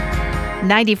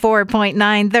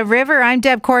94.9 The River. I'm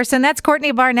Deb Corson. That's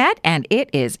Courtney Barnett, and it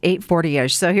is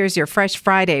 8:40-ish. So here's your Fresh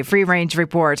Friday free-range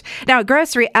report. Now, at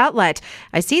Grocery Outlet,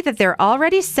 I see that they're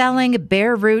already selling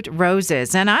bare root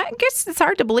roses, and I guess it's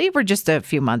hard to believe we're just a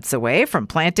few months away from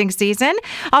planting season.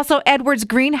 Also, Edwards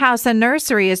Greenhouse and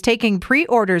Nursery is taking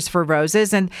pre-orders for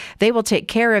roses, and they will take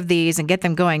care of these and get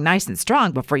them going nice and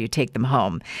strong before you take them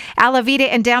home.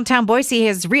 Alavita in downtown Boise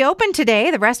has reopened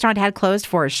today. The restaurant had closed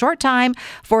for a short time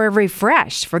for a refresh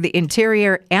for the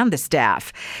interior and the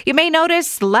staff. You may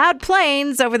notice loud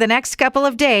planes over the next couple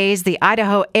of days. The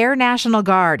Idaho Air National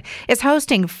Guard is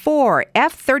hosting 4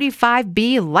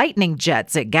 F-35B Lightning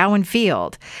jets at Gowan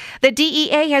Field. The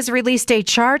DEA has released a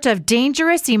chart of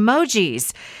dangerous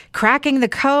emojis, cracking the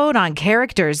code on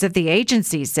characters that the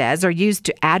agency says are used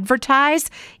to advertise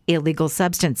illegal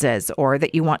substances or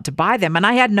that you want to buy them. And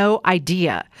I had no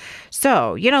idea.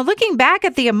 So, looking back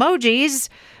at the emojis,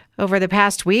 over the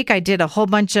past week, I did a whole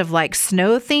bunch of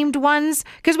snow-themed ones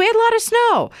because we had a lot of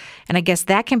snow. And I guess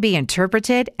that can be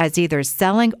interpreted as either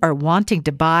selling or wanting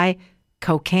to buy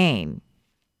cocaine.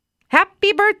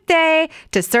 Happy birthday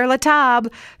to Sir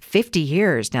Latab, 50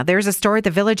 years. Now, there's a store at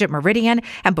the Village at Meridian,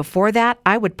 and before that,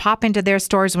 I would pop into their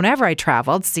stores whenever I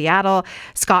traveled, Seattle,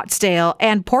 Scottsdale,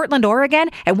 and Portland, Oregon.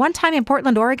 And one time in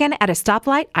Portland, Oregon, at a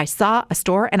stoplight, I saw a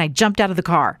store, and I jumped out of the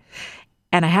car.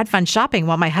 And I had fun shopping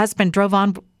while my husband drove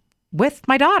on with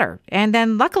my daughter. And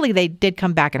then luckily they did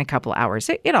come back in a couple of hours.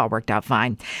 It all worked out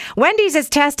fine. Wendy's is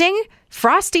testing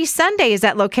Frosty Sundays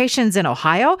at locations in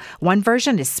Ohio. One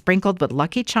version is sprinkled with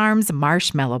Lucky Charms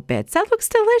marshmallow bits. That looks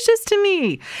delicious to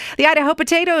me. The Idaho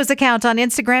Potatoes account on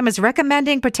Instagram is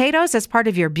recommending potatoes as part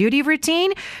of your beauty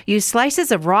routine. Use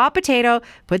slices of raw potato,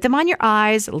 put them on your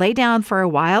eyes, lay down for a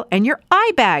while, and your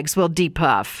eye bags will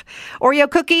depuff.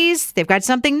 Oreo cookies, they've got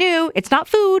something new. It's not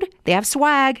food. They have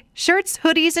swag, shirts,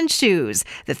 hoodies, and shoes.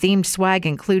 The themed swag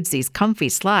includes these comfy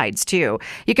slides, too.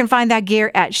 You can find that gear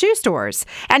at shoe stores.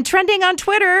 And trending on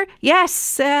Twitter,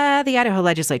 yes, the Idaho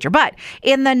legislature. But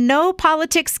in the no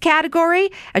politics category,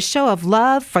 a show of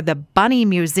love for the Bunny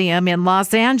Museum in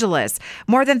Los Angeles.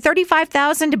 More than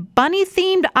 35,000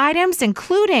 bunny-themed items,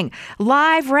 including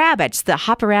live rabbits that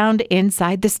hop around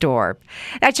inside the store.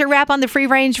 That's your wrap on the Free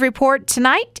Range Report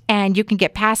tonight, and you can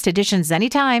get past editions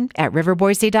anytime at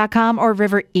riverboise.com or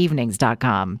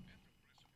riverevenings.com.